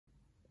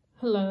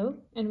Hello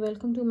and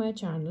welcome to my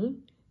channel,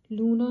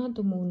 Luna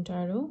the Moon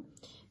Tarot.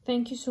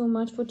 Thank you so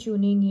much for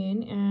tuning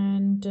in,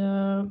 and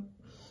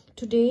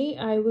today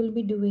I will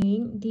be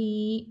doing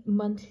the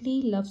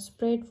monthly love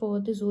spread for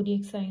the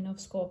zodiac sign of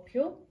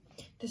Scorpio.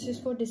 This is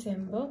for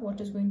December,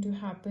 what is going to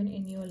happen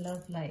in your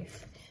love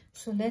life.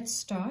 So let's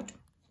start.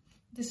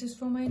 This is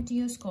for my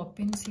dear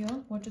Scorpions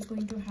here. What is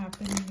going to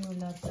happen in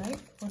your love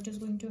life? What is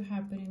going to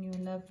happen in your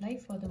love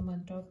life for the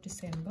month of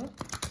December?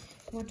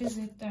 What is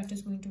it that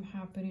is going to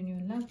happen in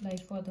your love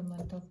life for the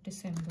month of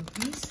December,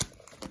 please?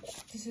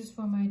 This is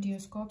for my dear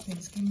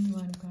Scorpions. Give me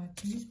one card,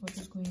 please. What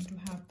is going to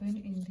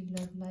happen in the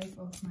love life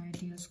of my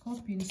dear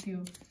Scorpions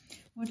here?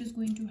 What is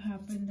going to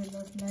happen in the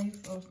love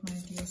life of my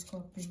dear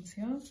Scorpions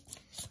here?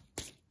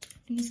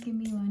 Please give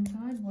me one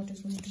card. What is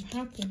going to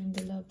happen in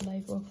the love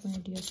life of my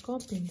dear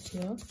Scorpions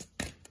here?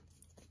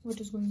 What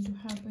is going to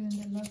happen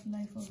in the love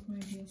life of my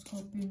dear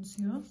Scorpions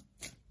here?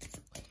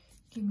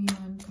 Give me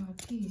one card,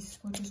 please.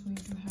 What is going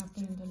to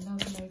happen in the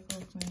love life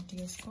of my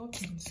dear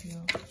Scorpions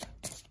here?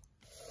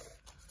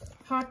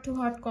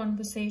 Heart-to-heart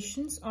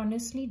conversations.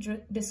 Honestly,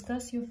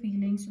 discuss your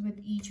feelings with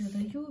each other.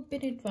 You've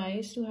been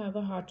advised to have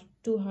a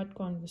heart-to-heart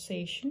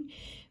conversation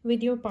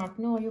with your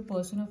partner or your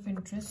person of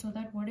interest, so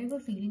that whatever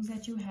feelings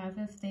that you have,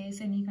 if there's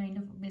any kind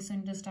of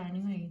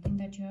misunderstanding or anything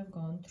that you have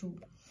gone through,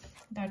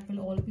 that should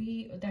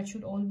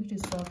all be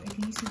resolved. At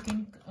least you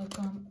can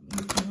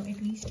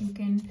at least you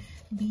can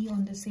be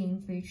on the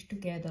same page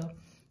together,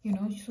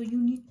 so you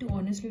need to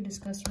honestly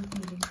discuss your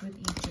feelings with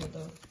each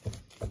other.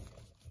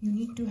 You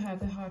need to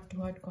have a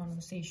heart-to-heart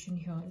conversation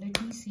here.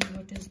 Let me see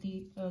what is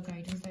the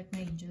guidance that my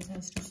angels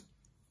has to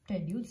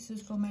tell you. This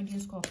is for my dear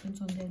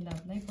Scorpions on their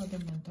love life for the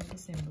month of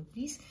December,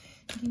 please.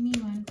 Give me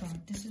one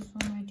card. This is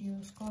for my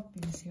dear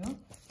Scorpions here.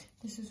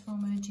 This is for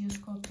my dear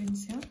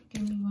Scorpions here.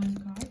 Give me one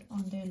card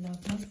on their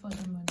love life for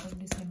the month of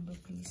December,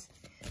 please.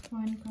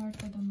 One card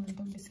for the month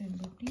of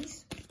December,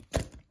 please.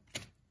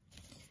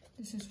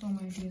 This is for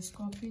my dear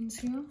Scorpions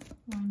here.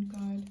 One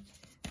card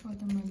for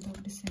the month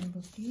of December,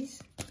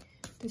 please.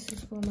 This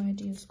is for my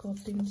dear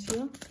Scorpions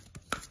here.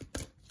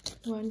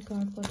 One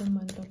card for the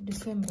month of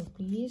December,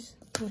 please.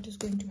 What is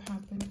going to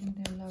happen in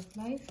their love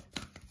life?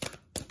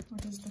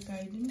 What is the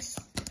guidance?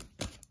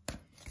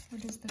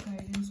 What is the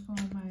guidance for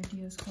my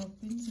dear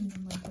Scorpions in the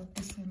month of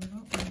December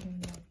on their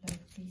love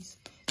life, please?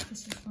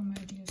 This is for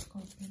my dear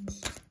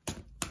Scorpions.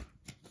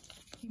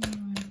 Give me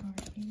one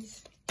card,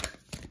 please.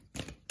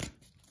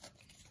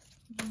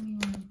 Give me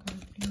one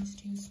card, please,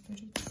 dear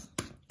spirits.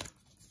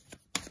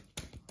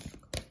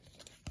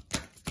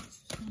 This is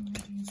for my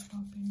dear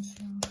Scorpions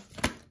here.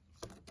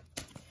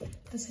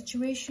 The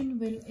situation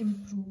will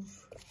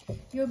improve.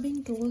 You're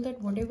being told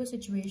that whatever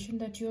situation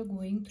that you are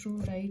going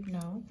through right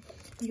now,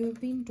 you're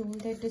being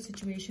told that the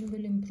situation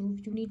will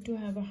improve. You need to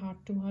have a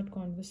heart-to-heart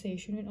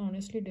conversation and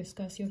honestly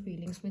discuss your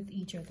feelings with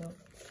each other,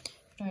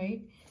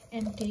 right?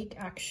 And take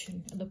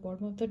action. At the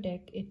bottom of the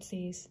deck, it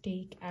says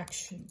take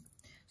action.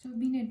 So I've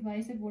been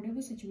advised that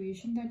whatever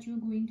situation that you're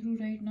going through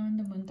right now in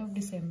the month of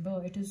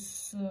December, it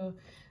is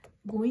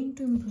going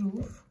to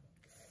improve.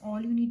 All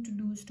you need to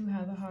do is to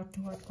have a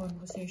heart-to-heart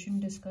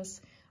conversation,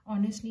 discuss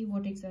honestly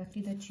what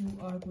exactly that you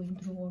are going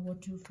through or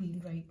what you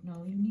feel right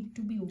now. You need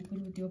to be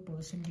open with your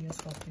person, dear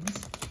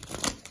Scorpions.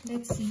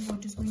 Let's see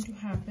what is going to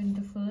happen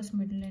the first,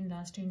 middle and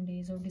last 10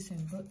 days of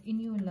December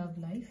in your love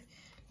life.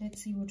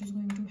 Let's see what is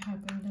going to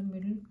happen in the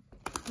middle,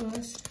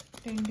 first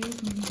 10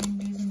 days, middle 10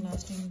 days and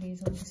last 10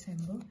 days of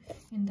December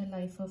in the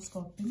life of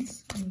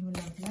Scorpions in your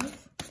love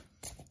life.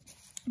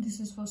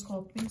 This is for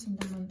Scorpions in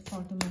the month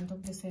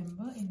of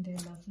December in their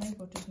love life.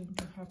 What is going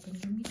to happen?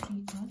 Give me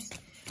 3 cards.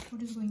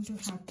 What is going to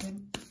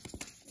happen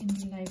in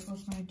the life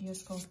of my dear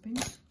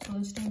Scorpions?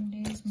 First 10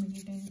 days,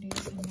 middle 10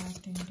 days and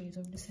last 10 days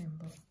of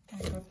December. I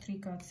got 3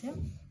 cards here.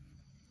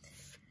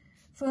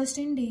 First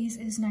 10 days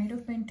is Knight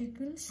of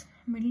Pentacles.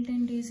 Middle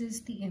 10 days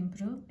is the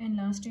Emperor. And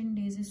last 10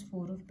 days is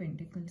 4 of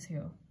Pentacles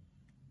here.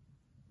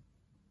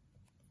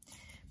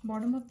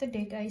 Bottom of the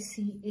deck, I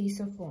see Ace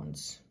of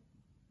Wands.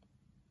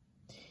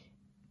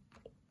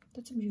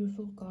 That's a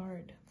beautiful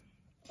card.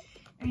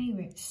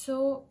 Anyway,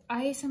 so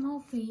I somehow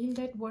feel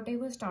that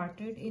whatever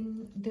started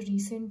in the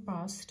recent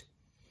past,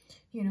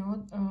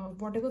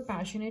 whatever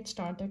passionate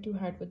start that you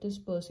had with this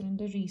person in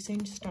the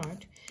recent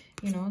start,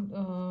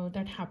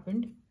 that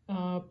happened,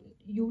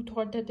 you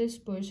thought that this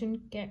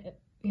person can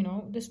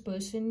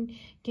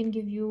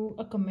give you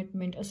a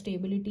commitment, a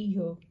stability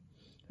here,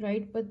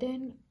 right? But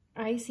then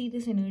I see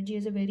this energy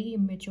as a very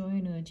immature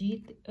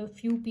energy. A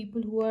few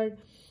people who are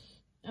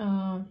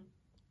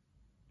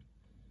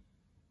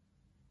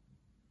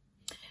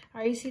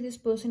I see this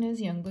person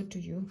as younger to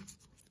you.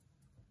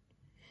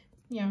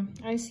 Yeah,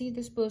 I see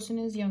this person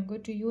as younger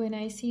to you, and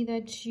I see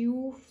that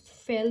you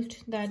felt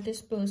that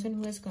this person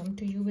who has come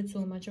to you with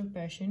so much of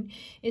passion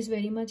is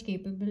very much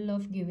capable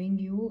of giving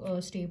you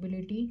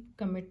stability,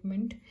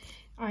 commitment.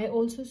 I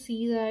also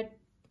see that,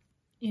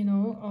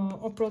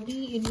 or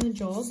probably in your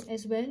job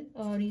as well.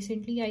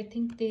 Recently, I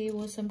think there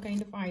was some kind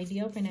of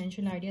idea,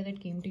 financial idea that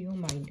came to your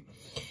mind.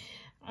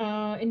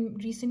 In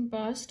recent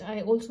past,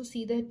 I also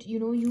see that, you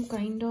know, you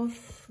kind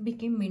of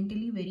became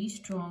mentally very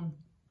strong.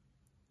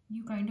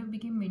 You kind of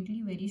became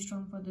mentally very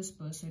strong for this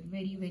person,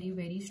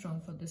 very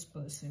strong for this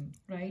person,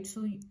 right?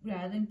 So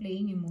rather than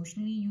playing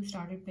emotionally, you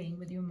started playing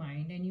with your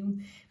mind and you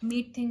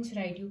made things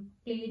right. You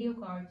played your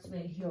cards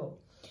well here.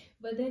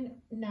 But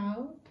then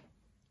now,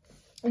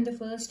 in the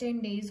first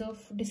 10 days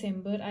of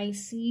December, I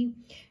see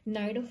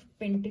Knight of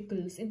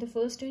Pentacles. In the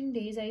first 10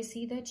 days, I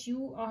see that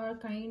you are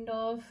kind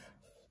of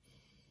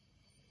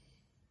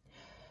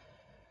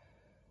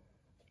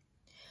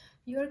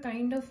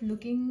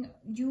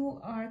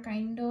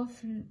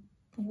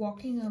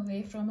walking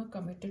away from a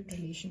committed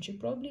relationship.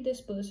 Probably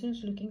this person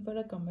is looking for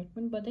a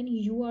commitment, but then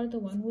you are the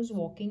one who's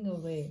walking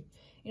away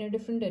in a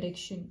different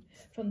direction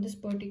from this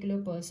particular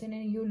person,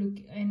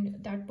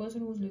 and that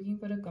person who's looking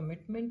for a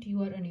commitment,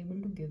 you are unable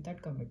to give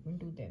that commitment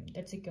to them,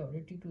 that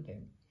security to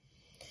them,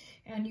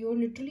 and you're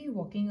literally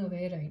walking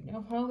away right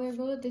now.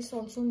 However, this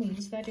also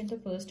means that in the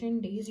first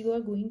 10 days you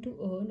are going to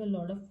earn a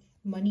lot of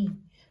money.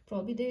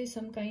 Probably there is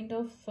some kind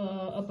of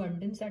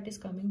abundance that is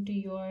coming to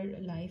your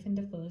life in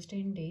the first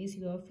 10 days.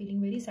 You are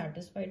feeling very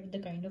satisfied with the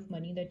kind of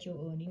money that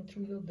you're earning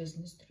through your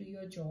business, through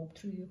your job,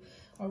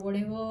 or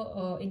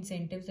whatever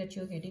incentives that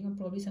you're getting, or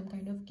probably some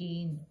kind of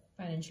gain,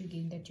 financial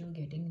gain that you're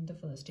getting in the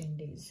first 10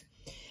 days.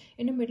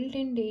 In the middle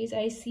 10 days,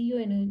 I see your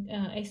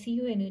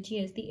energy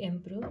as the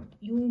Emperor.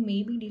 You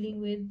may be dealing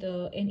with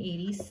an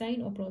Aries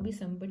sign, or probably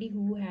somebody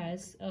who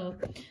has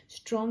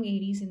strong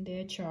Aries in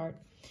their chart.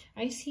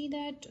 I see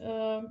that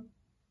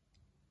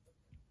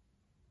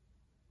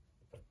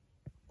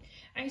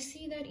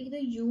either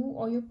you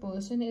or your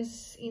person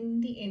is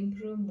in the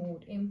Emperor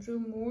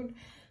mode,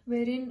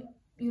 wherein,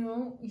 you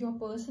know, your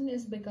person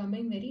is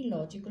becoming very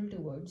logical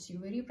towards you,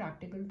 very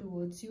practical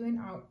towards you, and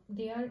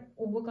they are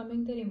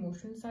overcoming their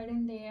emotional side,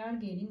 and they are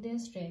gaining their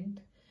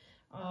strength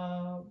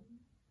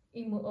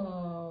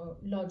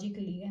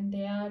logically, and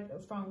they are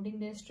founding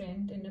their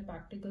strength in a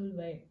practical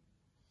way,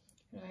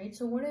 right?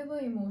 So whatever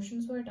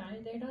emotions were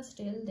dying, they are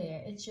still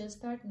there. It's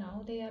just that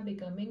now they are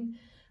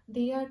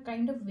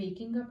kind of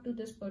waking up to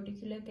this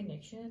particular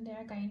connection, and they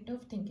are kind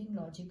of thinking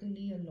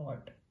logically a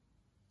lot.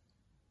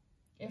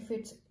 If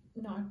it's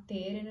not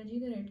their energy,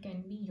 then it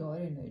can be your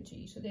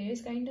energy. So there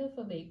is kind of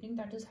awakening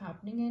that is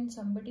happening, and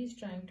somebody is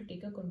trying to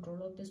take a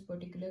control of this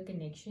particular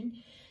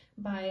connection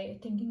by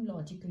thinking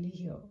logically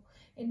here.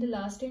 In the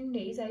last 10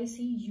 days, I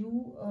see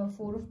you,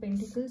 Four of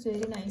Pentacles,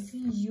 wherein I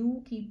see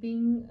you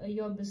keeping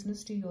your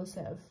business to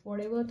yourself.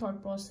 Whatever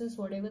thought process,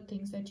 whatever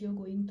things that you're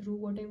going through,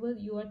 whatever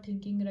you are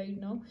thinking right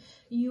now,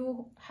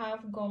 you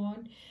have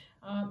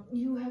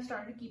you have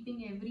started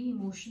keeping every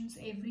emotions,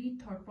 every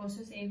thought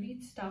process, every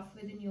stuff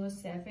within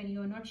yourself, and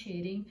you're not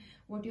sharing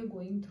what you're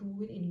going through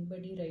with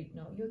anybody right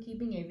now. You're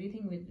keeping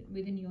everything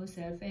within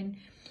yourself, and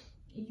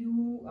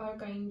you are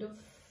kind of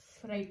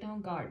right now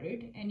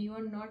guarded, and you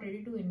are not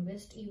ready to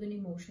invest even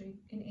emotionally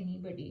in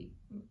anybody.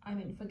 I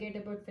mean, forget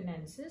about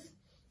finances.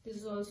 This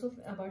is also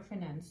about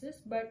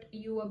finances, but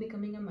you are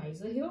becoming a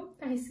miser here,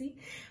 I see.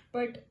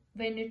 But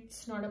when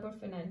it's not about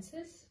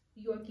finances,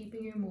 you are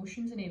keeping your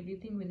emotions and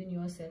everything within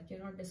yourself. You're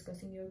not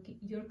discussing,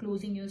 you're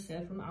closing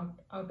yourself from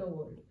outer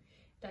world.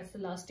 That's the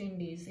last 10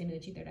 days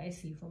energy that I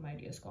see for my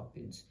dear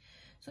Scorpions.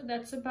 So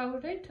that's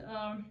about it.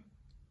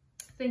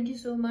 Thank you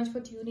so much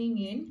for tuning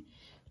in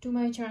to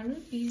my channel.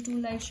 Please do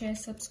like, share,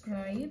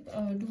 subscribe.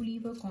 Do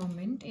leave a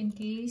comment. In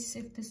case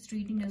if this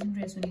reading doesn't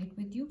resonate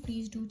with you,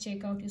 please do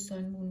check out your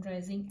sun, moon,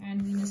 rising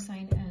and Venus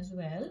sign as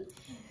well.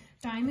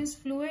 Time is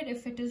fluid.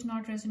 If it is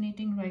not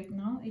resonating right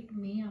now, it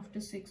may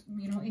after 6,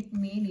 it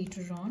may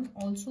later on.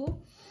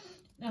 Also,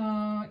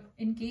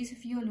 in case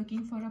if you are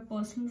looking for a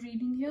personal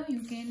reading here, you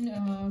can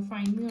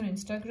find me on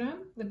Instagram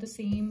with the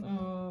same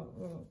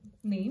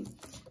name.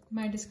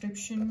 My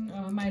description,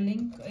 my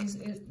link is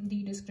in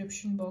the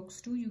description box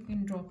too. You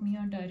can drop me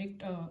a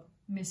direct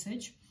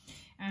message,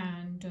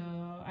 and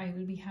I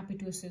will be happy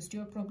to assist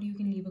you, or probably you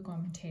can leave a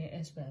comment here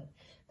as well.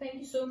 Thank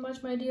you so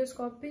much, my dear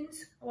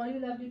Scorpions. All you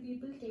lovely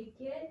people, take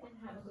care and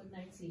have a good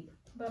night's sleep.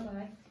 Bye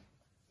bye.